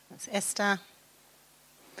It's Esther,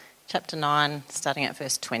 chapter 9, starting at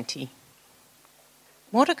verse 20.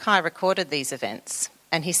 Mordecai recorded these events,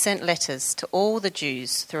 and he sent letters to all the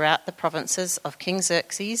Jews throughout the provinces of King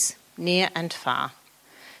Xerxes, near and far,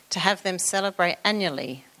 to have them celebrate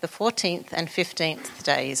annually the 14th and 15th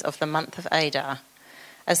days of the month of Adar,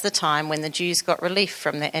 as the time when the Jews got relief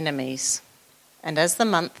from their enemies, and as the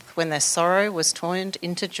month when their sorrow was turned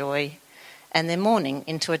into joy, and their mourning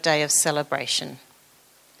into a day of celebration.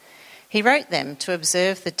 He wrote them to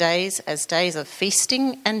observe the days as days of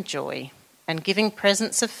feasting and joy, and giving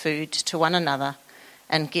presents of food to one another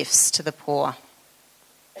and gifts to the poor.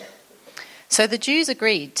 So the Jews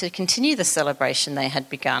agreed to continue the celebration they had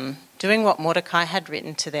begun, doing what Mordecai had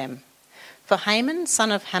written to them. For Haman,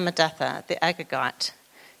 son of Hammedatha the Agagite,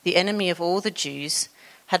 the enemy of all the Jews,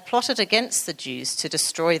 had plotted against the Jews to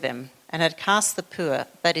destroy them, and had cast the pur,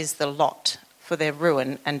 that is the lot, for their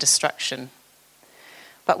ruin and destruction.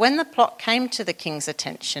 But when the plot came to the king's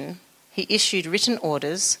attention, he issued written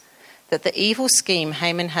orders that the evil scheme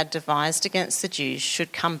Haman had devised against the Jews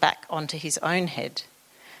should come back onto his own head,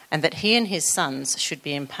 and that he and his sons should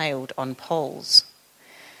be impaled on poles.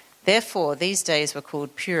 Therefore, these days were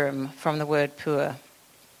called Purim, from the word pur.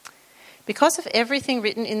 Because of everything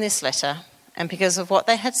written in this letter, and because of what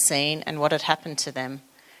they had seen and what had happened to them,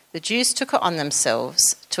 the Jews took it on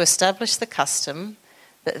themselves to establish the custom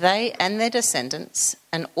that they and their descendants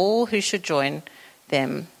and all who should join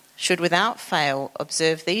them should without fail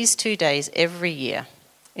observe these 2 days every year,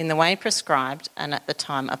 in the way prescribed and at the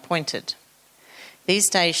time appointed. These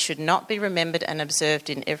days should be remembered and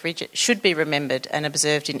observed in every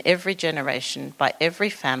generation by every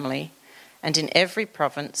family and in every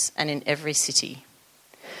province and in every city.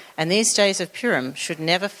 And these days of Purim should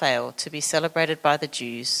never fail to be celebrated by the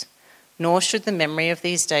Jews, nor should the memory of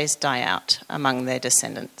these days die out among their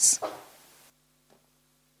descendants.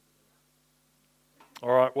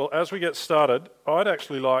 All right, well, as we get started, I'd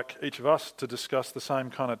actually like each of us to discuss the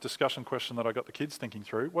same kind of discussion question that I got the kids thinking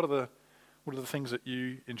through. What are the things that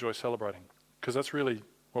you enjoy celebrating? Because that's really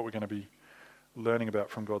what we're going to be learning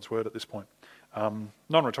about from God's Word at this point.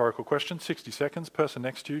 Non-rhetorical question, 60 seconds, person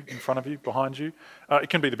next to you, in front of you, behind you. It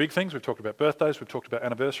can be the big things. We've talked about birthdays, we've talked about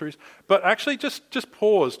anniversaries, but actually just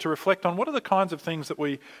pause to reflect on what are the kinds of things that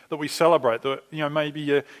we celebrate. That, maybe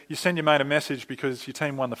you send your mate a message because your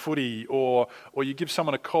team won the footy, or you give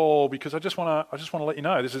someone a call because I just want to let you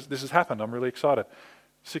know this has happened. I'm really excited.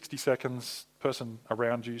 60 seconds, person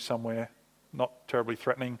around you somewhere, not terribly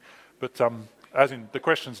threatening, but as in the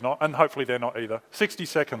question's not, and hopefully they're not either. 60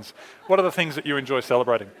 seconds. What are the things that you enjoy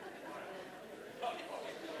celebrating?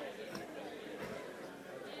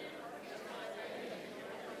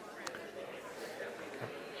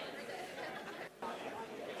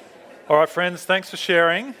 All right, friends, thanks for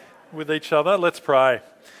sharing with each other. Let's pray.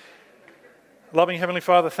 Loving Heavenly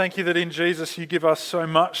Father, thank you that in Jesus you give us so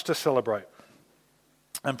much to celebrate.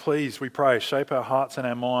 And please, we pray, shape our hearts and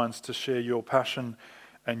our minds to share your passion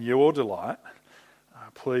and your delight.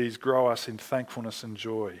 Please grow us in thankfulness and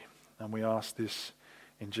joy. And we ask this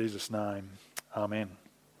in Jesus' name. Amen.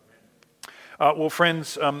 Well,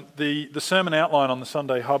 friends, the sermon outline on the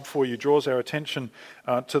Sunday Hub for you draws our attention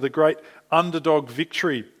to the great underdog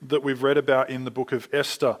victory that we've read about in the book of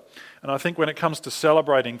Esther. And I think when it comes to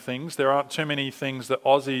celebrating things, there aren't too many things that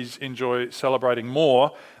Aussies enjoy celebrating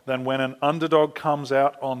more than when an underdog comes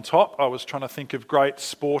out on top. I was trying to think of great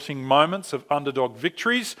sporting moments of underdog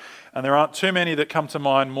victories, and there aren't too many that come to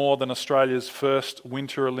mind more than Australia's first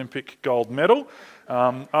Winter Olympic gold medal.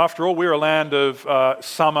 After all, we're a land of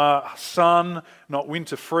summer sun, not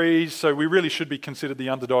winter freeze, so we really should be considered the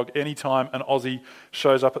underdog anytime an Aussie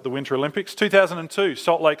shows up at the Winter Olympics. 2002,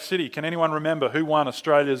 Salt Lake City. Can anyone remember who won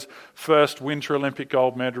Australia's first Winter Olympic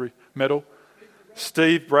gold medal?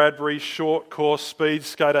 Steve Bradbury, short course speed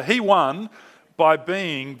skater. He won by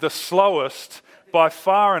being the slowest by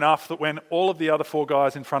far enough that when all of the other four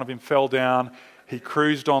guys in front of him fell down, he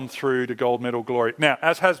cruised on through to gold medal glory. Now,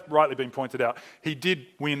 as has rightly been pointed out, he did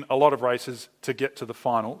win a lot of races to get to the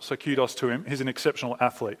final, so kudos to him. He's an exceptional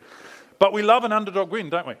athlete. But we love an underdog win,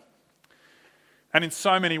 don't we? And in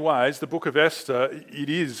so many ways, the book of Esther,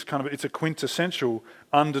 it's a quintessential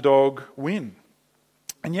underdog win.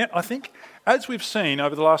 And yet, I think, as we've seen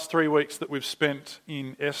over the last 3 weeks that we've spent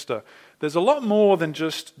in Esther, there's a lot more than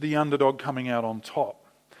just the underdog coming out on top.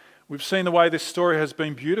 We've seen the way this story has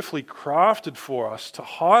been beautifully crafted for us to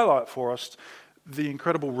highlight for us the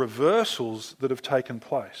incredible reversals that have taken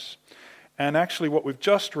place. And actually what we've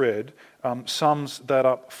just read sums that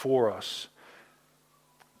up for us.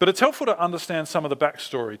 But it's helpful to understand some of the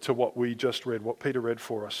backstory to what we just read, what Peter read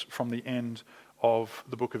for us from the end of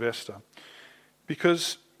the book of Esther.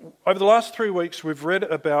 Because over the last 3 weeks, we've read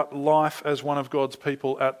about life as one of God's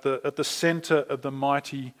people at the centre of the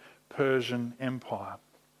mighty Persian Empire.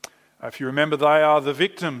 If you remember, they are the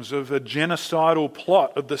victims of a genocidal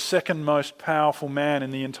plot of the second most powerful man in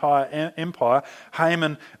the entire empire,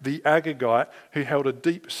 Haman the Agagite, who held a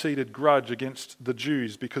deep-seated grudge against the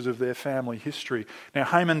Jews because of their family history. Now,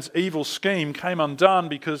 Haman's evil scheme came undone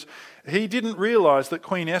because he didn't realise that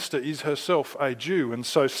Queen Esther is herself a Jew, and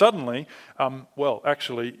so suddenly,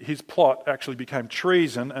 his plot actually became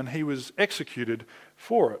treason and he was executed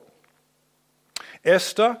for it.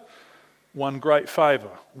 Esther won great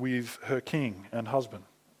favour with her king and husband,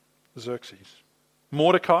 Xerxes.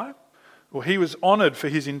 Mordecai, well, he was honoured for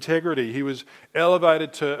his integrity. He was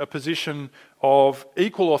elevated to a position of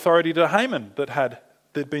equal authority to Haman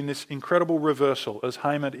there'd been this incredible reversal. As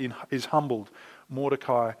Haman is humbled,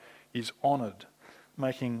 Mordecai is honoured,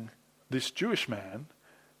 making this Jewish man,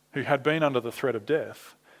 who had been under the threat of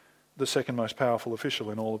death, the second most powerful official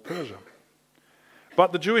in all of Persia.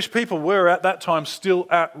 But the Jewish people were at that time still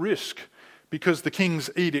at risk, because the king's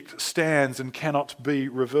edict stands and cannot be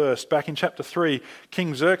reversed. Back in chapter 3,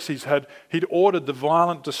 King Xerxes he'd ordered the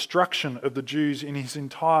violent destruction of the Jews in his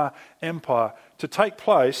entire empire to take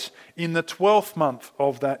place in the 12th month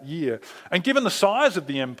of that year. And given the size of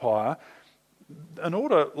the empire, an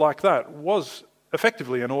order like that was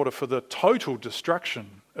effectively an order for the total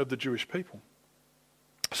destruction of the Jewish people.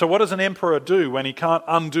 So what does an emperor do when he can't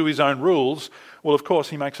undo his own rules? Well, of course,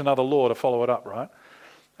 he makes another law to follow it up, right?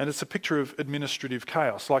 And it's a picture of administrative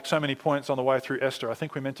chaos. Like so many points on the way through Esther, I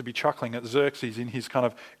think we're meant to be chuckling at Xerxes in his kind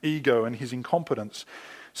of ego and his incompetence.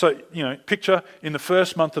 So, picture in the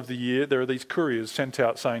first month of the year, there are these couriers sent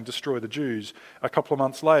out saying, destroy the Jews. A couple of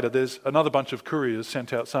months later, there's another bunch of couriers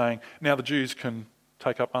sent out saying, now the Jews can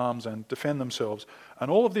take up arms and defend themselves. And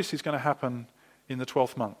all of this is going to happen in the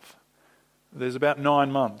 12th month. There's about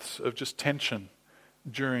 9 months of just tension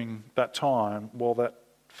during that time while that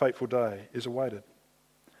fateful day is awaited.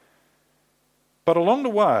 But along the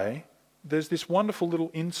way, there's this wonderful little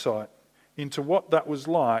insight into what that was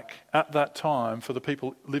like at that time for the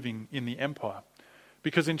people living in the empire.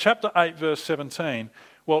 Because in chapter 8, verse 17,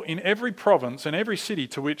 in every province and every city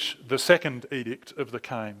to which the second edict of the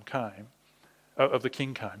king came,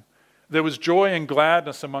 there was joy and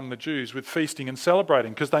gladness among the Jews with feasting and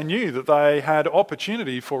celebrating, because they knew that they had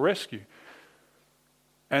opportunity for rescue.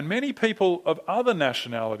 And many people of other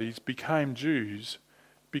nationalities became Jews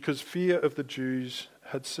because fear of the Jews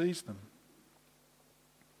had seized them.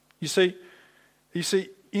 You see,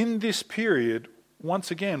 in this period,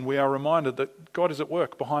 once again, we are reminded that God is at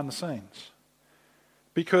work behind the scenes.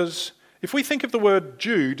 Because if we think of the word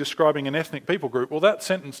Jew describing an ethnic people group, well, that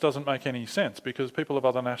sentence doesn't make any sense, because people of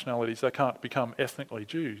other nationalities, they can't become ethnically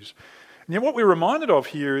Jews. And yet what we're reminded of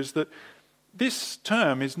here is that this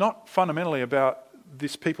term is not fundamentally about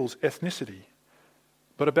this people's ethnicity,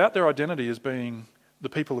 but about their identity as being the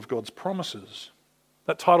people of God's promises.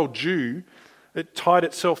 That title Jew, it tied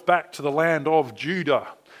itself back to the land of Judah,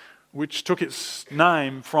 which took its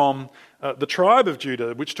name from the tribe of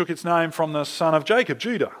Judah, which took its name from the son of Jacob,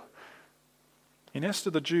 Judah. In Esther,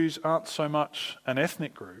 the Jews aren't so much an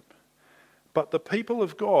ethnic group, but the people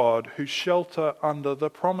of God who shelter under the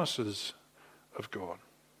promises of God.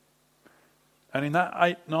 And in that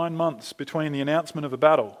 8-9 months between the announcement of a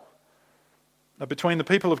battle, between the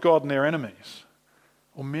people of God and their enemies,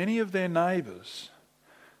 many of their neighbours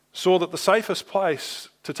saw that the safest place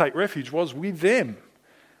to take refuge was with them,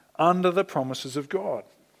 under the promises of God.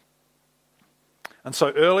 And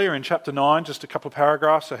so earlier in chapter 9, just a couple of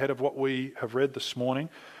paragraphs ahead of what we have read this morning,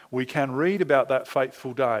 we can read about that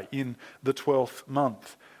fateful day in the 12th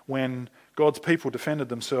month when God's people defended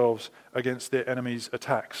themselves against their enemies'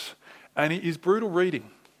 attacks. And it is brutal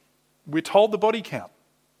reading. We're told the body count.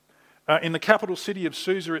 In the capital city of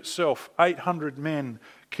Susa itself, 800 men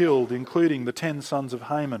killed, including the 10 sons of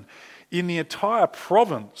Haman. In the entire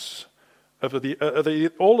province,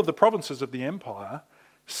 all of the provinces of the empire,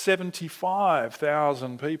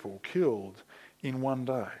 75,000 people killed in one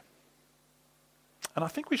day. And I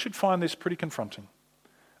think we should find this pretty confronting.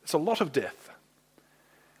 It's a lot of death.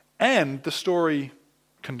 And the story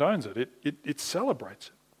condones it. It celebrates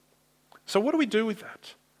it. So what do we do with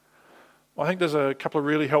that? Well, I think there's a couple of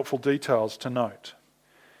really helpful details to note.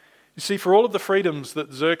 You see, for all of the freedoms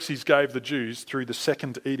that Xerxes gave the Jews through the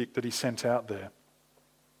second edict that he sent out there,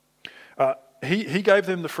 he gave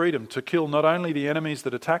them the freedom to kill not only the enemies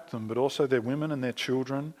that attacked them, but also their women and their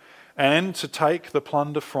children, and to take the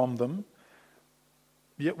plunder from them.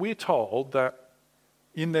 Yet we're told that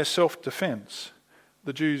in their self-defense,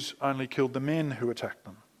 the Jews only killed the men who attacked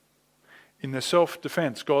them. In their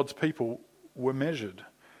self-defense, God's people were measured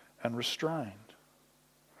and restrained.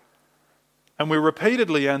 And we're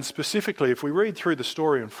repeatedly and specifically, if we read through the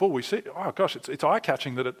story in full, we see, oh gosh, it's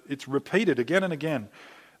eye-catching that it's repeated again and again,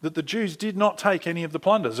 that the Jews did not take any of the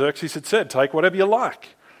plunder. Xerxes had said, take whatever you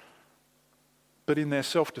like. But in their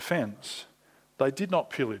self-defense, they did not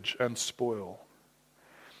pillage and spoil.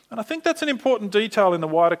 And I think that's an important detail in the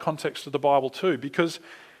wider context of the Bible too, because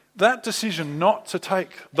that decision not to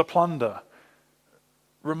take the plunder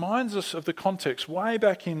reminds us of the context way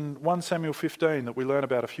back in 1 Samuel 15 that we learned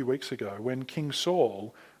about a few weeks ago, when King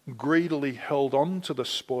Saul greedily held on to the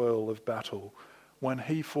spoil of battle when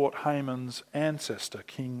he fought Haman's ancestor,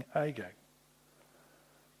 King Agag.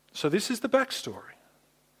 So this is the backstory.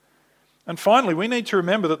 And finally, we need to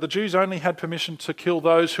remember that the Jews only had permission to kill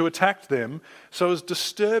those who attacked them. So as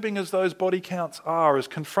disturbing as those body counts are, as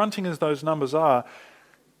confronting as those numbers are,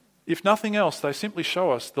 if nothing else, they simply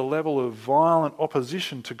show us the level of violent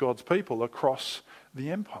opposition to God's people across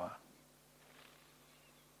the empire.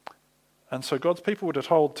 And so God's people were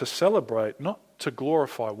told to celebrate, not to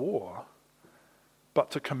glorify war,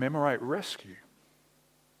 but to commemorate rescue.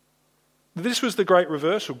 This was the great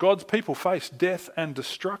reversal. God's people faced death and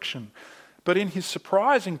destruction, but in his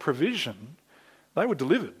surprising provision, they were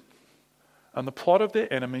delivered. And the plot of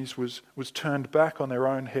their enemies was turned back on their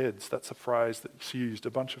own heads. That's a phrase that's used a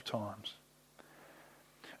bunch of times.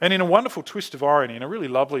 And in a wonderful twist of irony, in a really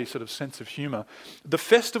lovely sort of sense of humour, the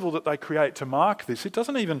festival that they create to mark this, it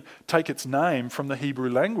doesn't even take its name from the Hebrew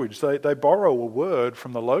language. They borrow a word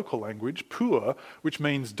from the local language, pur, which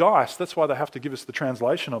means dice. That's why they have to give us the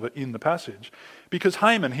translation of it in the passage. Because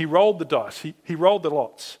Haman, he rolled the dice, he rolled the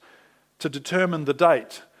lots to determine the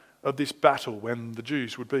date of this battle when the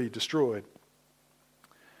Jews would be destroyed.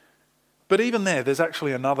 But even there's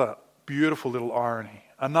actually another beautiful little irony,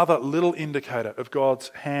 another little indicator of God's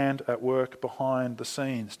hand at work behind the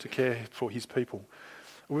scenes to care for his people.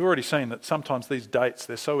 We've already seen that sometimes these dates,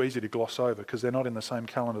 they're so easy to gloss over because they're not in the same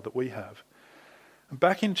calendar that we have. And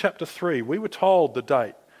back in chapter 3, we were told the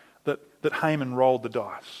date that Haman rolled the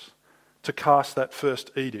dice to cast that first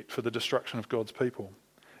edict for the destruction of God's people.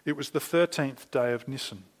 It was the 13th day of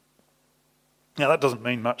Nisan. Now that doesn't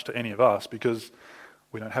mean much to any of us because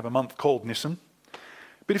we don't have a month called Nisan.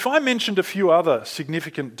 But if I mentioned a few other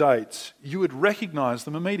significant dates, you would recognise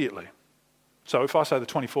them immediately. So if I say the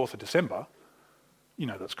 24th of December, you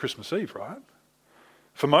know that's Christmas Eve, right?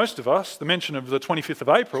 For most of us, the mention of the 25th of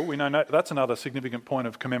April, we know that's another significant point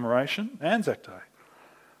of commemoration, Anzac Day.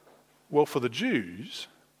 Well, for the Jews,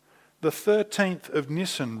 the 13th of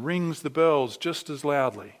Nisan rings the bells just as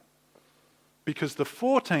loudly because the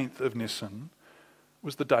 14th of Nisan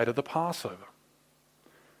was the date of the Passover.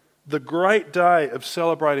 The great day of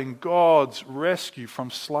celebrating God's rescue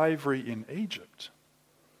from slavery in Egypt.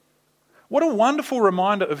 What a wonderful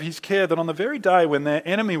reminder of his care that on the very day when their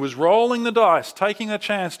enemy was rolling the dice, taking a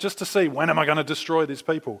chance just to see when am I going to destroy these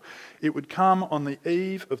people, it would come on the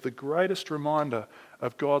eve of the greatest reminder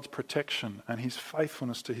of God's protection and his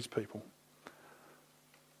faithfulness to his people.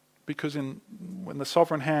 Because when the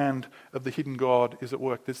sovereign hand of the hidden God is at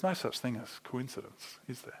work, there's no such thing as coincidence,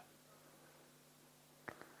 is there?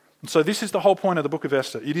 And so this is the whole point of the book of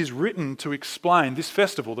Esther. It is written to explain this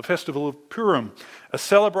festival, the festival of Purim, a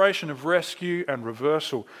celebration of rescue and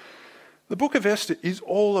reversal. The book of Esther is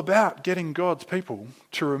all about getting God's people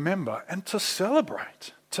to remember and to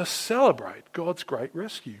celebrate God's great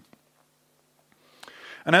rescue.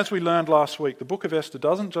 And as we learned last week, the book of Esther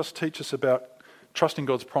doesn't just teach us about trusting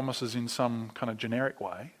God's promises in some kind of generic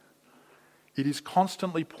way. It is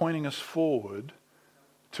constantly pointing us forward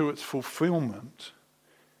to its fulfillment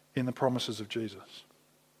in the promises of Jesus.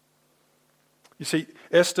 You see,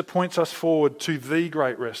 Esther points us forward to the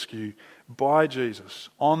great rescue by Jesus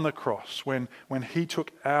on the cross when he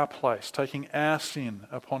took our place, taking our sin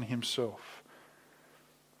upon himself.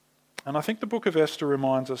 And I think the book of Esther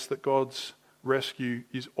reminds us that God's rescue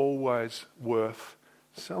is always worth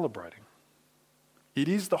celebrating. It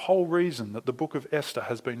is the whole reason that the book of Esther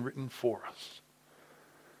has been written for us.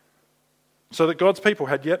 So that God's people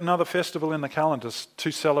had yet another festival in the calendar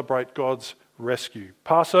to celebrate God's rescue.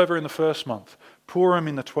 Passover in the first month, Purim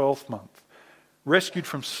in the 12th month. Rescued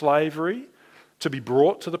from slavery to be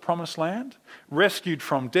brought to the promised land. Rescued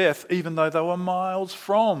from death even though they were miles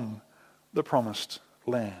from the promised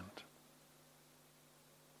land.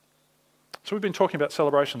 So we've been talking about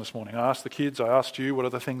celebration this morning. I asked the kids, I asked you, what are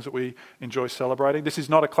the things that we enjoy celebrating? This is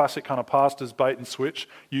not a classic kind of pastor's bait and switch.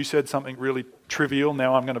 You said something really trivial,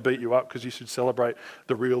 now I'm going to beat you up because you should celebrate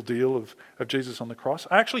the real deal of Jesus on the cross.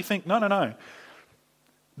 I actually think, no.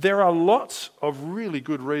 There are lots of really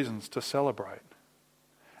good reasons to celebrate.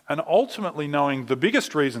 And ultimately knowing the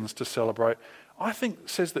biggest reasons to celebrate, I think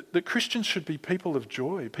says that Christians should be people of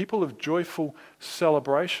joy, people of joyful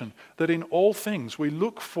celebration, that in all things we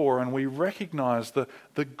look for and we recognize the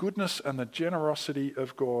goodness and the generosity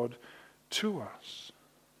of God to us.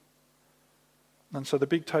 And so the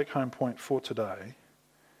big take-home point for today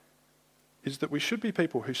is that we should be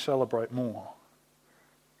people who celebrate more,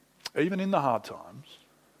 even in the hard times,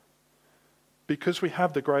 because we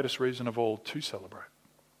have the greatest reason of all to celebrate.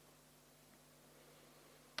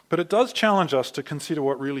 But it does challenge us to consider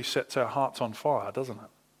what really sets our hearts on fire, doesn't it?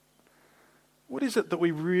 What is it that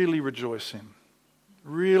we really rejoice in,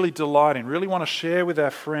 really delight in, really want to share with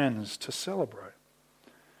our friends to celebrate?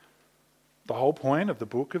 The whole point of the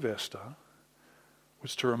book of Esther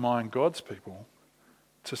was to remind God's people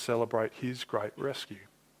to celebrate his great rescue.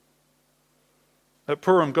 At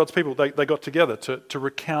Purim, God's people, they got together to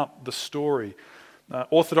recount the story.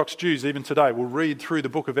 Orthodox Jews, even today, will read through the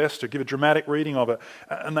book of Esther, give a dramatic reading of it,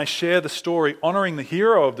 and they share the story, honouring the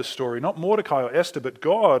hero of the story, not Mordecai or Esther, but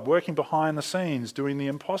God working behind the scenes, doing the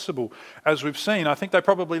impossible. As we've seen, I think they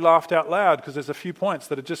probably laughed out loud because there's a few points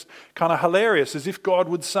that are just kind of hilarious, as if God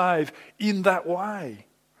would save in that way.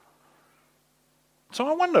 So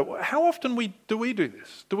I wonder, how often do we do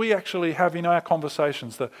this? Do we actually have in our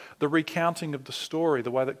conversations the recounting of the story,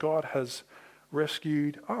 the way that God has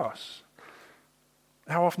rescued us?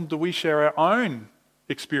 How often do we share our own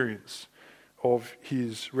experience of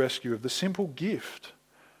his rescue, of the simple gift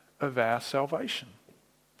of our salvation?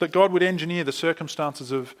 That God would engineer the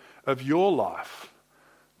circumstances of your life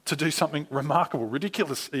to do something remarkable,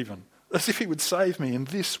 ridiculous even, as if he would save me in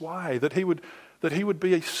this way, that he would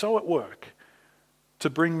be so at work to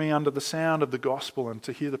bring me under the sound of the gospel and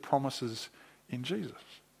to hear the promises in Jesus.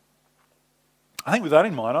 I think with that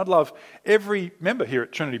in mind, I'd love every member here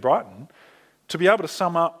at Trinity Brighton to be able to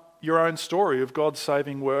sum up your own story of God's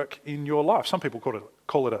saving work in your life. Some people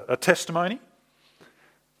call it a testimony,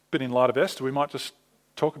 but in light of Esther, we might just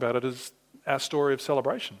talk about it as our story of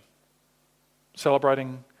celebration,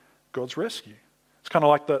 celebrating God's rescue. It's kind of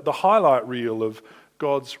like the highlight reel of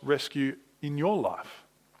God's rescue in your life.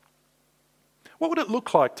 What would it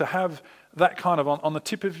look like to have that kind of on the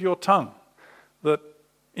tip of your tongue, that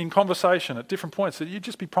in conversation at different points that you'd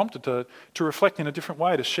just be prompted to reflect in a different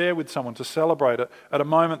way, to share with someone, to celebrate it at a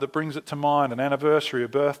moment that brings it to mind, an anniversary, a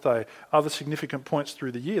birthday, other significant points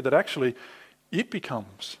through the year, that actually it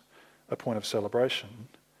becomes a point of celebration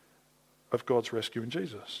of God's rescue in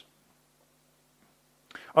Jesus.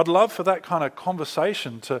 I'd love for that kind of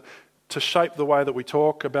conversation to shape the way that we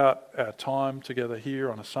talk about our time together here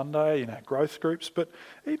on a Sunday in our growth groups, but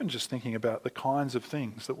even just thinking about the kinds of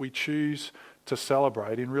things that we choose to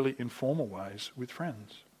celebrate in really informal ways with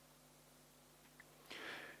friends.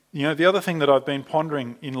 You know, the other thing that I've been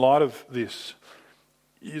pondering in light of this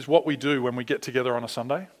is what we do when we get together on a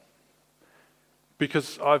Sunday.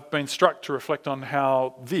 Because I've been struck to reflect on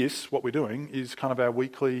how what we're doing, is kind of our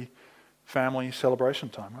weekly family celebration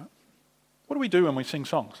time, right? What do we do when we sing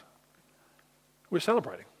songs? We're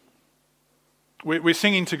celebrating. We're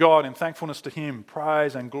singing to God in thankfulness to him,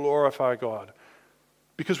 praise and glorify God.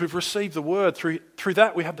 Because we've received the word. Through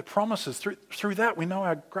that we have the promises. Through that we know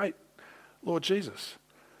our great Lord Jesus.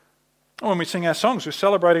 And when we sing our songs, we're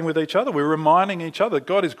celebrating with each other. We're reminding each other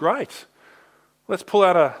God is great. Let's pull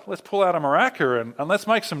out a maraca and let's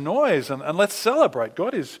make some noise and let's celebrate.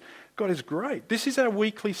 God is great. This is our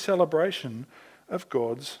weekly celebration of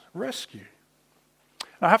God's rescue.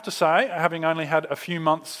 I have to say, having only had a few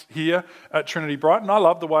months here at Trinity Brighton, I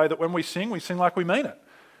love the way that when we sing like we mean it.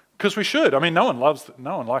 Because we should. I mean, no one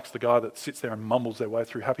likes the guy that sits there and mumbles their way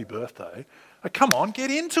through happy birthday. Come on,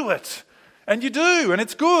 get into it. And you do, and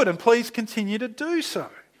it's good, and please continue to do so.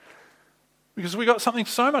 Because we've got something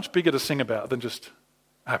so much bigger to sing about than just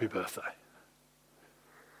happy birthday.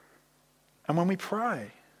 And when we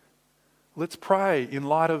pray, let's pray in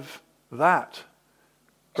light of that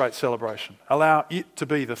great celebration. Allow it to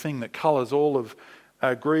be the thing that colours all of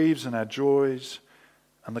our grieves and our joys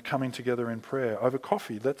and the coming together in prayer. Over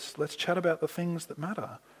coffee, let's chat about the things that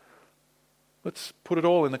matter. Let's put it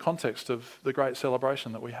all in the context of the great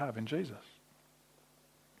celebration that we have in Jesus.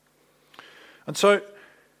 And so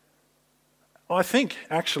I think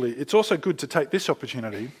actually it's also good to take this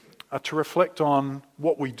opportunity to reflect on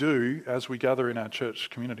what we do as we gather in our church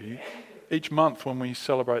community each month when we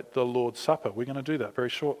celebrate the Lord's Supper. We're going to do that very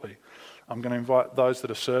shortly. I'm going to invite those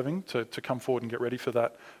that are serving to come forward and get ready for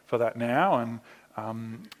that now.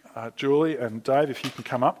 And Julie and Dave, if you can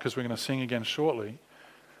come up, because we're going to sing again shortly.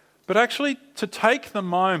 But actually to take the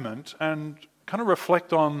moment and kind of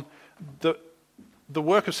reflect on the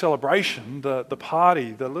work of celebration, the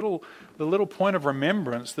party, the little point of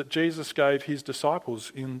remembrance that Jesus gave his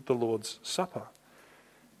disciples in the Lord's Supper.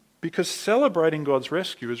 Because celebrating God's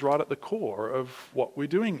rescue is right at the core of what we're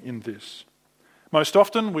doing in this. Most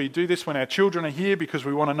often we do this when our children are here because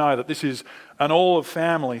we want to know that this is an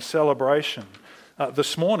all-of-family celebration.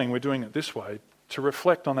 This morning we're doing it this way, to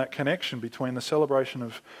reflect on that connection between the celebration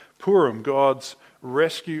of Purim, God's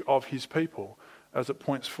rescue of his people, as it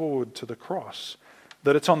points forward to the cross.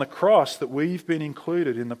 That it's on the cross that we've been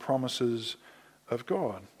included in the promises of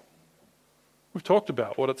God. We've talked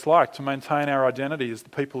about what it's like to maintain our identity as the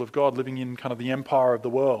people of God living in kind of the empire of the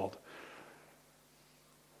world.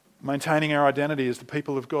 Maintaining our identity as the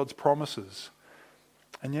people of God's promises.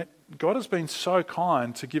 And yet God has been so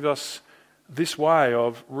kind to give us this way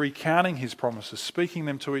of recounting his promises, speaking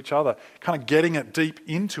them to each other, kind of getting it deep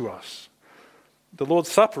into us. The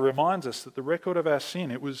Lord's Supper reminds us that the record of our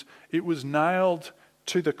sin, it was nailed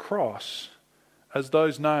to the cross as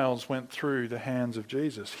those nails went through the hands of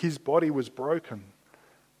Jesus. His body was broken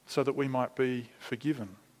so that we might be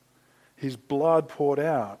forgiven. His blood poured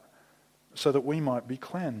out so that we might be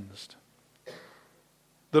cleansed.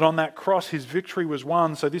 That on that cross his victory was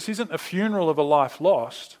won. So this isn't a funeral of a life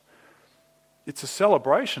lost. It's a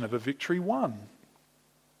celebration of a victory won.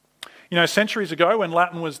 You know, centuries ago when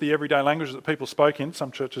Latin was the everyday language that people spoke in,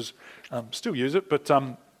 some churches still use it, but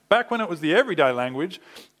back when it was the everyday language,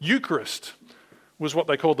 Eucharist was what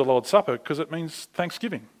they called the Lord's Supper because it means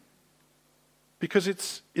thanksgiving. Because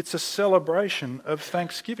it's a celebration of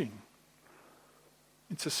thanksgiving.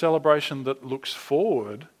 It's a celebration that looks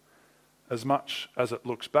forward as much as it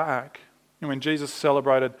looks back. And when Jesus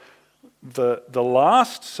celebrated the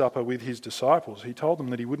Last Supper with his disciples, he told them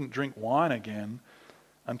that he wouldn't drink wine again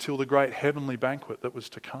until the great heavenly banquet that was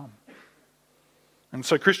to come. And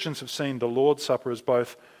so Christians have seen the Lord's Supper as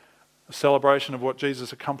both a celebration of what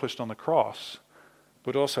Jesus accomplished on the cross,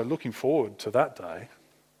 but also looking forward to that day,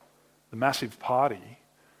 the massive party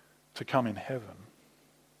to come in heaven.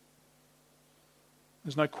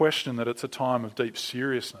 There's no question that it's a time of deep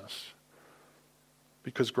seriousness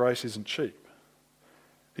because grace isn't cheap.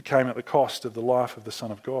 It came at the cost of the life of the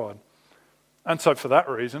Son of God. And so for that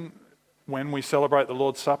reason, when we celebrate the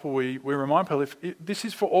Lord's Supper, we remind people, this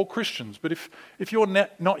is for all Christians, but if you're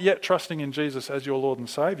not yet trusting in Jesus as your Lord and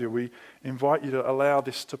Saviour, we invite you to allow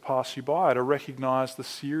this to pass you by, to recognise the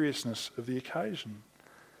seriousness of the occasion.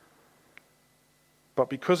 But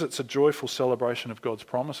because it's a joyful celebration of God's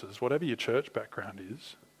promises, whatever your church background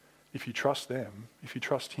is, if you trust them, if you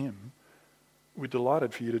trust him, we're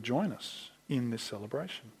delighted for you to join us in this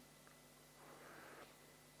celebration.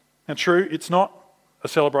 Now true, it's not a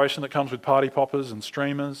celebration that comes with party poppers and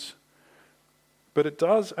streamers, but it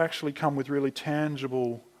does actually come with really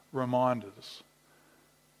tangible reminders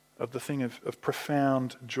of the thing of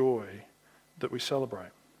profound joy that we celebrate.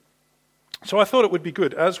 So I thought it would be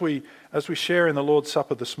good, as we share in the Lord's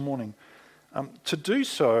Supper this morning, to do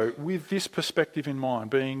so with this perspective in mind,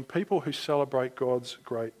 being people who celebrate God's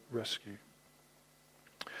great rescue.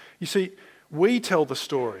 You see, we tell the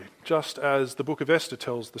story, just as the book of Esther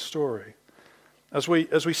tells the story. As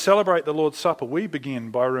we celebrate the Lord's Supper, we begin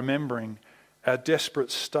by remembering our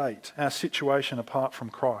desperate state, our situation apart from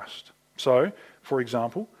Christ. So, for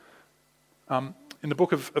example, in the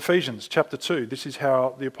book of Ephesians, chapter 2, this is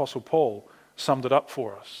how the Apostle Paul summed it up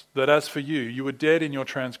for us. That as for you, you were dead in your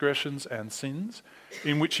transgressions and sins,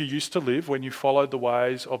 in which you used to live when you followed the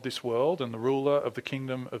ways of this world and the ruler of the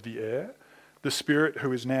kingdom of the air, the spirit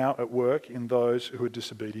who is now at work in those who are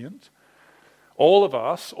disobedient. All of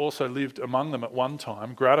us also lived among them at one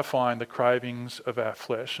time, gratifying the cravings of our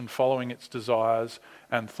flesh and following its desires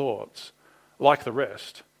and thoughts. Like the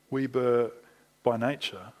rest, we were by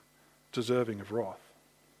nature deserving of wrath.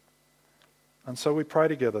 And so we pray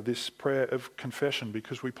together this prayer of confession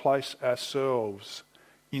because we place ourselves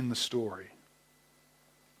in the story.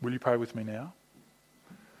 Will you pray with me now?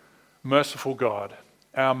 Merciful God,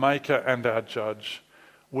 our Maker and our Judge,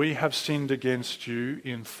 we have sinned against you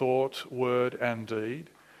in thought, word and deed.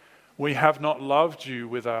 We have not loved you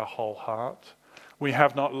with our whole heart. We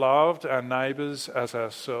have not loved our neighbours as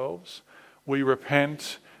ourselves. We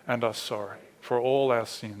repent and are sorry for all our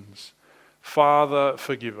sins. Father,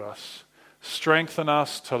 forgive us. Strengthen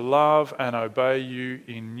us to love and obey you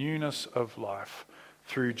in newness of life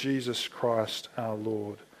through Jesus Christ our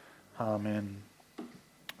Lord. Amen.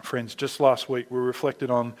 Friends, just last week we reflected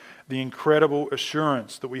on the incredible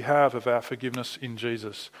assurance that we have of our forgiveness in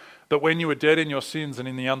Jesus. That when you were dead in your sins and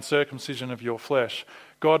in the uncircumcision of your flesh,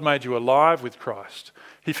 God made you alive with Christ.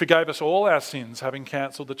 He forgave us all our sins, having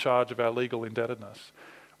cancelled the charge of our legal indebtedness,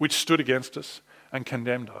 which stood against us and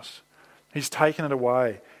condemned us. He's taken it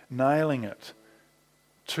away, nailing it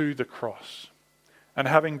to the cross. And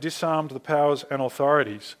having disarmed the powers and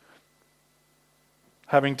authorities,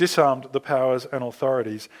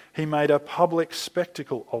 he made a public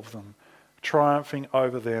spectacle of them, triumphing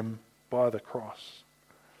over them by the cross.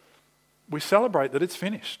 We celebrate that it's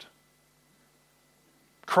finished.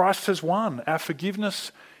 Christ has won. Our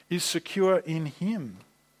forgiveness is secure in him.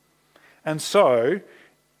 And so,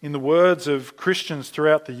 in the words of Christians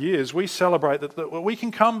throughout the years, we celebrate that we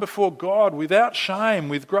can come before God without shame,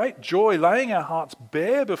 with great joy, laying our hearts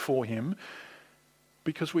bare before him,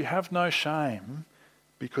 because we have no shame,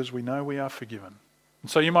 because we know we are forgiven. And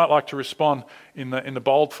so you might like to respond in the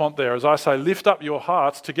bold font there. As I say, lift up your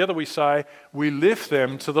hearts. Together we say, we lift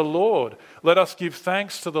them to the Lord. Let us give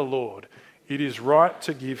thanks to the Lord. It is right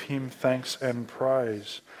to give him thanks and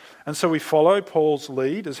praise. And so we follow Paul's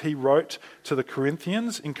lead as he wrote to the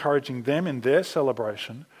Corinthians, encouraging them in their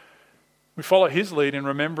celebration. We follow his lead in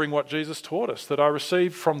remembering what Jesus taught us, that I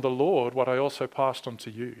received from the Lord what I also passed on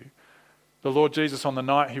to you. The Lord Jesus, on the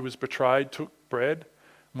night he was betrayed, took bread.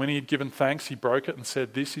 When he had given thanks, he broke it and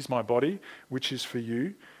said, "This is my body, which is for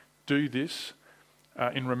you. Do this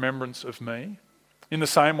in remembrance of me." In the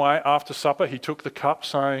same way, after supper, he took the cup,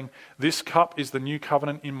 saying, "This cup is the new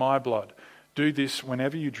covenant in my blood. Do this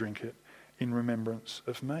whenever you drink it in remembrance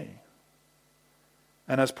of me."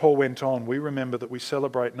 And as Paul went on, we remember that we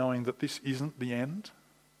celebrate knowing that this isn't the end.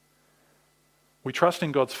 We trust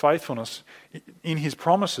in God's faithfulness, in his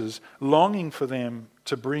promises, longing for them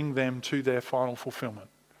to bring them to their final fulfillment.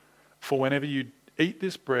 For whenever you eat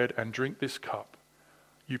this bread and drink this cup,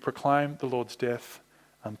 you proclaim the Lord's death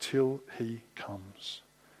until he comes.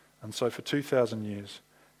 And so for 2,000 years,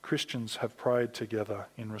 Christians have prayed together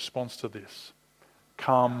in response to this.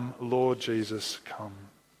 Come, Lord Jesus, come.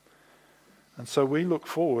 And so we look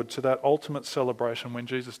forward to that ultimate celebration when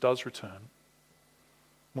Jesus does return,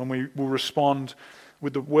 when we will respond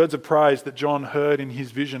with the words of praise that John heard in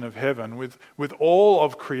his vision of heaven, with all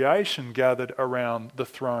of creation gathered around the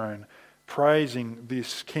throne, praising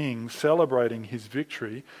this King, celebrating his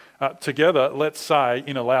victory. Together, let's say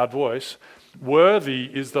in a loud voice, "Worthy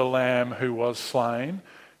is the Lamb who was slain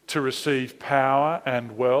to receive power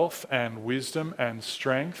and wealth and wisdom and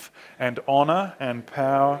strength and honour and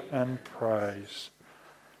power and praise."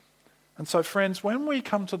 And so, friends, when we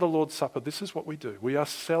come to the Lord's Supper, this is what we do. We are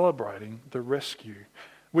celebrating the rescue.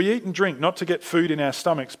 We eat and drink not to get food in our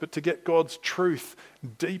stomachs, but to get God's truth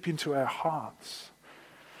deep into our hearts.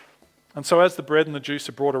 And so as the bread and the juice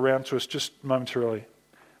are brought around to us just momentarily,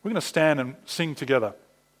 we're going to stand and sing together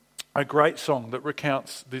a great song that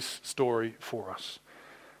recounts this story for us.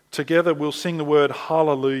 Together we'll sing the word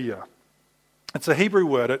hallelujah. It's a Hebrew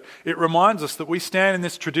word. It reminds us that we stand in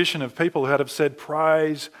this tradition of people who have said,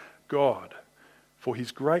 praise God for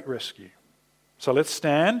his great rescue. So let's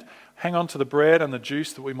stand, hang on to the bread and the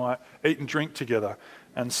juice that we might eat and drink together,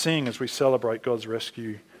 and sing as we celebrate God's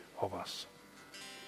rescue of us.